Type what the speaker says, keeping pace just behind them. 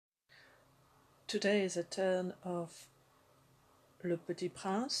Today is a turn of Le Petit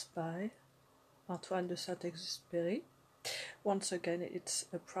Prince by Antoine de Saint-Exupéry. Once again, it's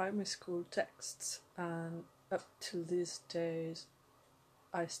a primary school text, and up till these days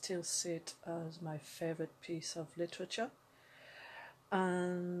I still see it as my favorite piece of literature.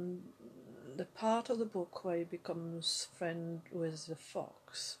 And the part of the book where he becomes friend with the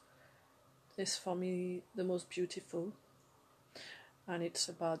fox is for me the most beautiful, and it's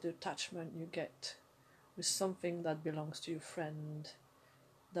about the attachment you get with something that belongs to your friend,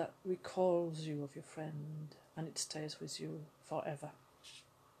 that recalls you of your friend, and it stays with you forever,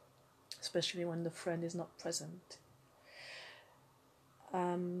 especially when the friend is not present.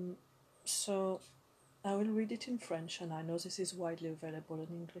 So I will read it in French, and I know this is widely available in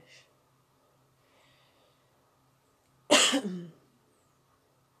English.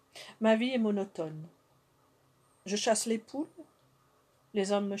 Ma vie est monotone. Je chasse les poules,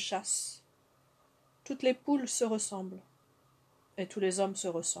 les hommes me chassent. Toutes les poules se ressemblent, et tous les hommes se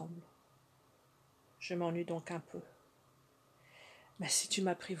ressemblent. Je m'ennuie donc un peu. Mais si tu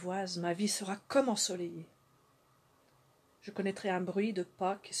m'apprivoises, ma vie sera comme ensoleillée. Je connaîtrai un bruit de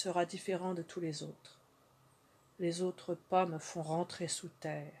pas qui sera différent de tous les autres. Les autres pas me font rentrer sous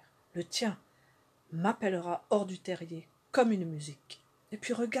terre. Le tien m'appellera hors du terrier, comme une musique. Et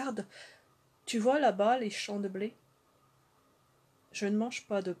puis regarde, tu vois là-bas les champs de blé? Je ne mange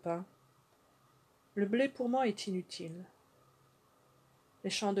pas de pain. Le blé pour moi est inutile. Les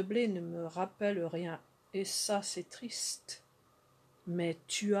champs de blé ne me rappellent rien, et ça c'est triste. Mais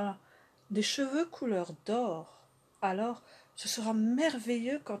tu as des cheveux couleur d'or, alors ce sera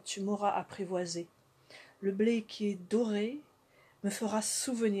merveilleux quand tu m'auras apprivoisé. Le blé qui est doré me fera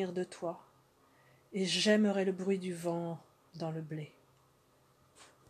souvenir de toi, et j'aimerai le bruit du vent dans le blé.